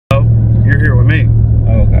here with me.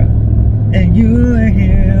 Oh, okay. And you are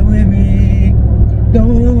here with me. Though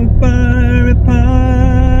we're far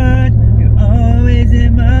apart, you're always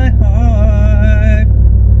in my heart.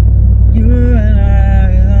 You and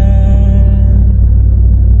I alone.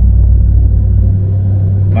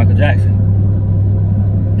 Michael Jackson.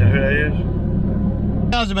 Is that who that is? You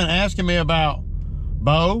guys have been asking me about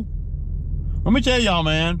Bo. Let me tell y'all,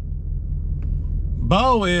 man.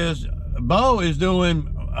 Bo is doing.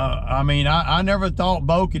 I mean, I never thought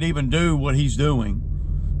Bo could even do what he's doing.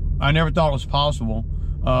 I never thought it was possible.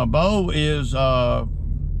 Bo is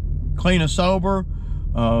clean and sober,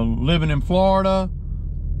 living in Florida,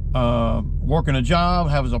 working a job,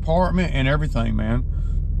 have his apartment and everything, man.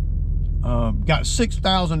 Got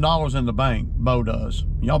 $6,000 in the bank, Bo does.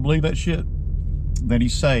 Y'all believe that shit? That he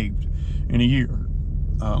saved in a year.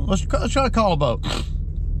 Let's try to call Bo.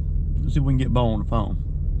 Let's see if we can get Bo on the phone.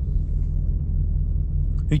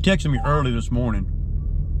 He texted me early this morning,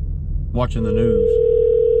 watching the news.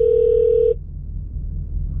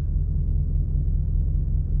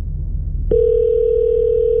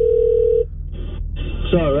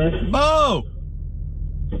 Sorry, right? Bo!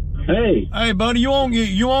 Hey. Hey, buddy, you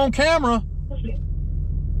on camera?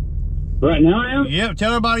 Right now I am? Yeah,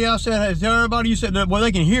 tell everybody I said, tell everybody you said that, well,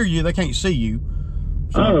 they can hear you, they can't see you.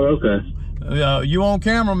 So, oh, okay. You on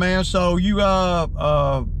camera, man, so you,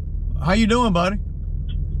 how you doing, buddy?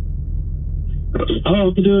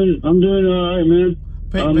 Oh, I'm doing all right, man.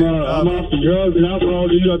 I'm off the drugs and alcohol,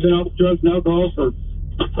 dude. I've been off drugs and alcohol for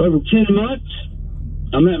over 10 months.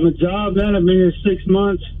 I'm at my job, man. I've been here 6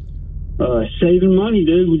 months, saving money,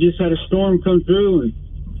 dude. We just had a storm come through and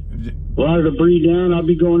a lot of debris down. I'll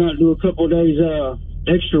be going out and do a couple of days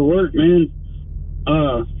extra work, man.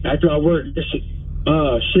 After I work this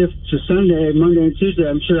shift to Sunday, Monday and Tuesday,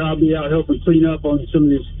 I'm sure I'll be out helping clean up on some of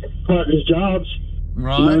these partners' jobs.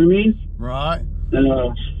 Right. You know what I mean? Right. And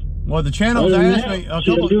well, the channel's asked me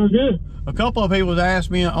doing good. A couple of people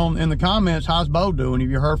asked me in the comments, how's Bo doing? Have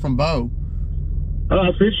you heard from Bo? Oh, I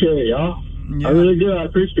appreciate it, y'all. Yeah. I really do. I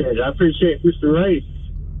appreciate it. I appreciate Mr. Ray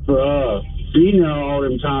for being there all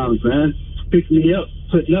them times, man. Picking me up,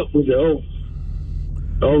 putting up with the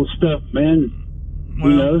old stuff, man.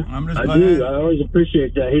 Well, you know, I'm just I do. I always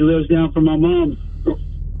appreciate that. He lives down from my mom.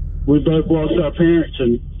 We both lost our parents,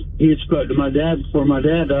 and he had spoke to my dad before my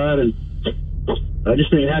dad died, and I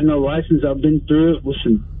just ain't had no license. I've been through it with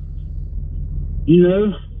some, you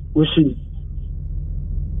know, with a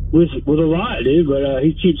lot, dude. But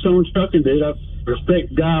he keeps on trucking, dude. I respect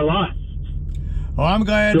the guy a lot. Well, I'm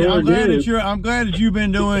glad that you've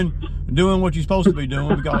been doing what you're supposed to be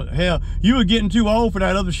doing, because hell, you were getting too old for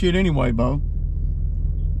that other shit anyway, Bo.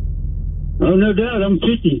 Oh, no doubt. I'm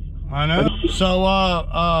 50. I know. So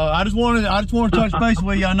I just wanted to touch base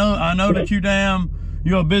with you. I know that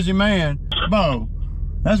you're a busy man, Bo.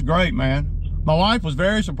 That's great, man. My wife was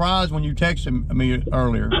very surprised when you texted me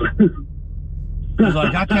earlier. She was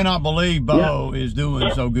like, I cannot believe Bo is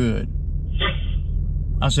doing so good.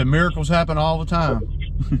 I said, miracles happen all the time.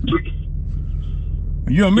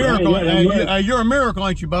 You're a miracle. You're a miracle,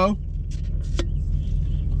 ain't you, Bo?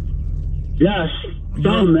 Yes.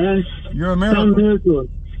 Man. You're a miracle.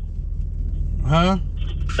 Huh?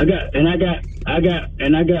 I got Ray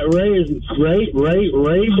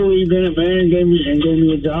believed in it, man, and gave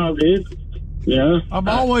me a job, dude. You know? I've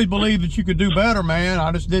always believed that you could do better, man.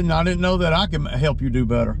 I didn't know that I could help you do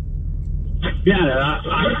better. Yeah,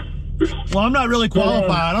 well, I'm not really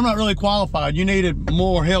qualified. You needed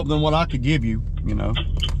more help than what I could give you, you know.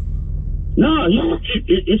 No,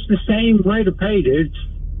 it's the same rate of pay, dude.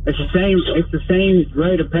 It's the same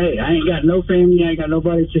rate of pay. I ain't got no family. I ain't got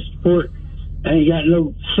nobody to support. I ain't got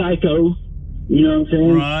no psycho. You know what I'm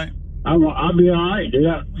saying? Right. I'll be all right, dude.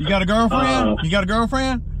 You got a girlfriend? You got a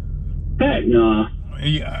girlfriend? Heck no.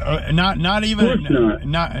 Not even.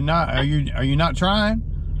 Not. Are you not trying?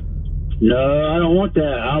 No, I don't want that.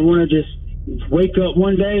 I want to just wake up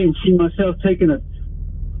one day and see myself taking a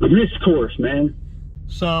risk course, man.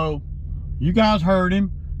 So, you guys heard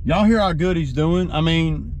him. Y'all hear how good he's doing. I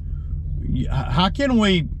mean, how can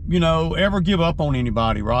we, you know, ever give up on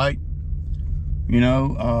anybody, right? You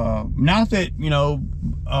know, not that, you know,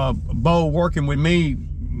 Bo working with me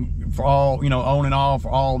for all, you know, on and off for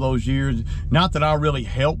all those years. Not that I really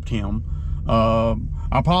helped him.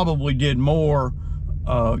 I probably did more,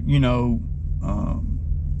 you know,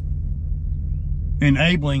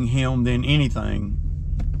 enabling him than anything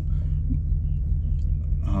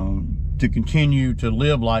to continue to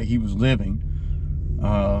live like he was living.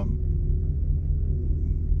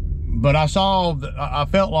 But I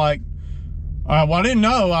felt like Well, I didn't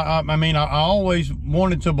know. I mean, I always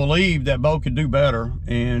wanted to believe that Bo could do better,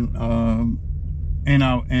 and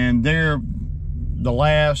there, the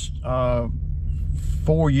last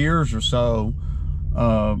 4 years or so,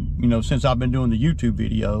 you know, since I've been doing the YouTube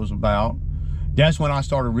videos about, that's when I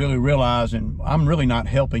started really realizing I'm really not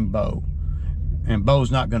helping Bo, and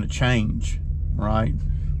Bo's not going to change, right?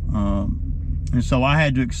 And so I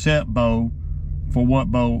had to accept Bo for what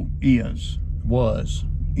Bo is.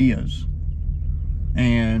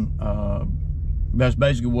 And that's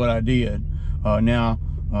basically what I did. Now,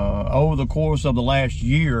 over the course of the last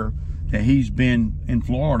year that he's been in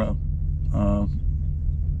Florida,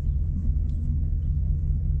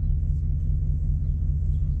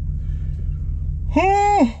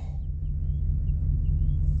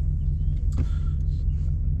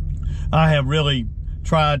 I have really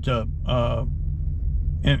tried to,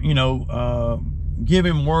 you know, give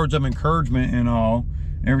him words of encouragement and all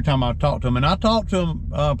every time I talk to him. And I talk to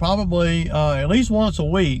him probably at least once a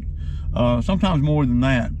week, sometimes more than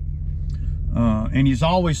that. And he's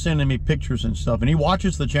always sending me pictures and stuff. And he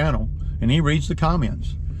watches the channel and he reads the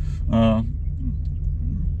comments.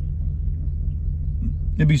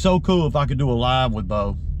 It'd be so cool if I could do a live with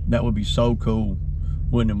Bo. That would be so cool,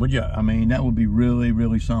 wouldn't it? Would you? I mean, that would be really,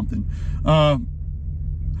 really something.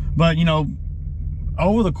 But, you know,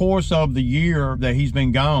 over the course of the year that he's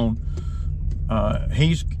been gone,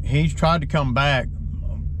 he's tried to come back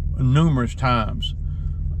numerous times,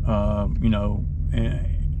 you know,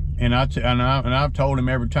 and I've told him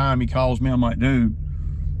every time he calls me, I'm like, dude,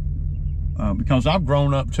 because I've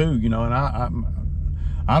grown up too, you know, and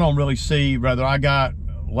I don't really see whether I got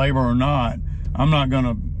labor or not. I'm not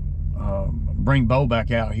gonna bring Bo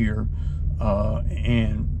back out here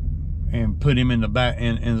and put him in the back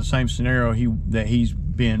in the same scenario that he's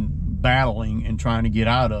been battling and trying to get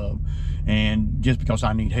out of, and just because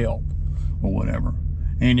I need help or whatever.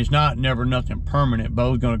 And it's never nothing permanent.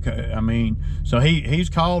 Bo's gonna, I mean, so he's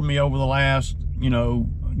called me over the last, you know,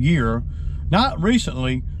 year, not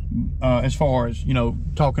recently, as far as, you know,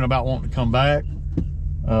 talking about wanting to come back,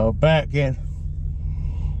 but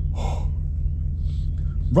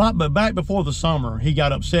back before the summer, he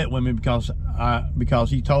got upset with me because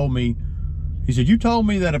he told me, he said, you told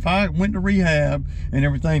me that if I went to rehab and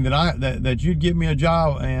everything that you'd give me a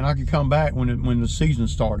job and I could come back when the season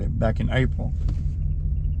started back in April.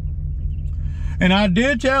 And I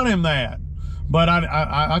did tell him that, but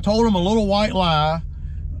I told him a little white lie,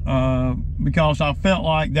 because I felt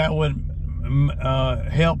like that would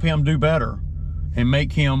help him do better and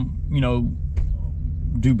make him, you know,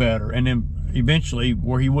 do better. And then eventually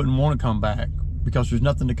where he wouldn't want to come back because there's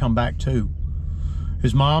nothing to come back to.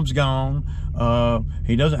 His mom's gone.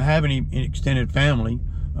 He doesn't have any extended family.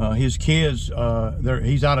 His kids,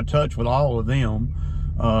 he's out of touch with all of them.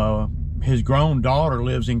 His grown daughter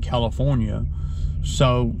lives in California.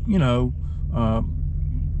 So, you know,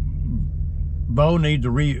 Bo needed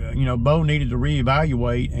to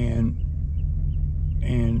reevaluate and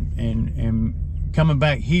coming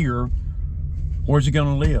back here, where's he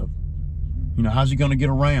gonna live? You know, how's he gonna get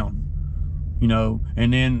around? You know,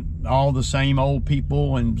 and then all the same old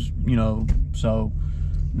people, and, you know, so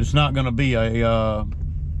it's not gonna be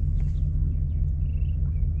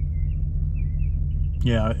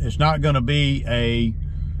it's not gonna be a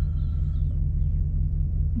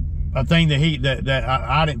thing that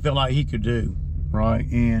I didn't feel like he could do, right?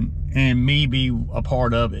 And me be a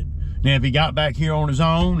part of it. Now, if he got back here on his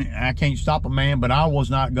own, I can't stop a man, but I was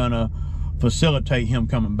not gonna facilitate him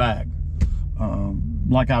coming back,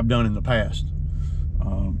 like I've done in the past.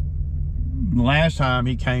 The last time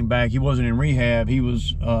he came back, he wasn't in rehab. He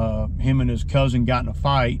was, him and his cousin got in a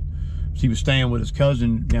fight. So he was staying with his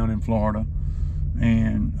cousin down in Florida.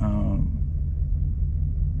 And,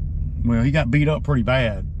 well, he got beat up pretty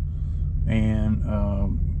bad. And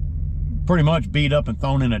pretty much beat up and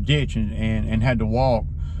thrown in a ditch and had to walk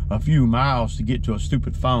a few miles to get to a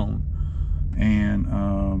stupid phone. And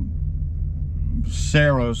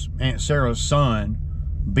Aunt Sarah's son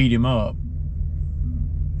beat him up,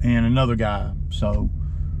 and another guy. So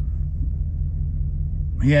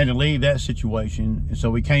he had to leave that situation, and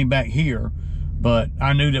so he came back here. But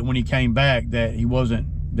I knew that when he came back that it wasn't,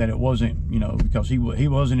 you know, because he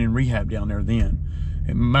wasn't in rehab down there then.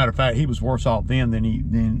 As a matter of fact, he was worse off then than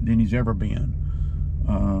he's ever been.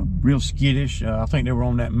 Real skittish. I think they were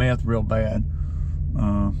on that meth real bad.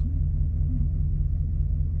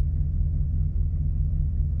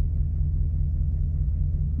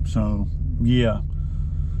 So yeah.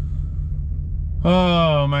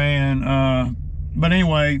 Oh man. But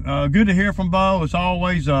anyway, good to hear from Bo. It's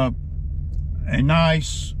always a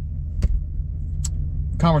nice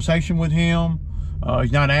conversation with him.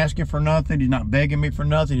 He's not asking for nothing. He's not begging me for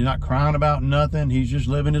nothing. He's not crying about nothing. He's just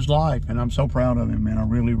living his life. And I'm so proud of him, man. I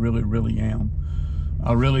really, really, really am.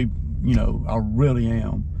 I really, you know, I really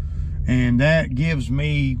am. And that gives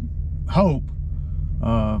me hope,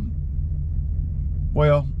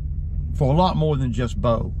 well, for a lot more than just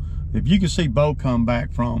Bo. If you can see Bo come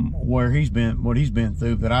back from where he's been, what he's been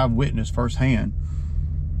through, that I've witnessed firsthand,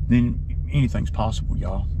 then anything's possible,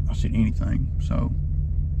 y'all. I said anything. So,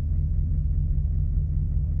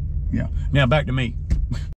 yeah. Now back to me.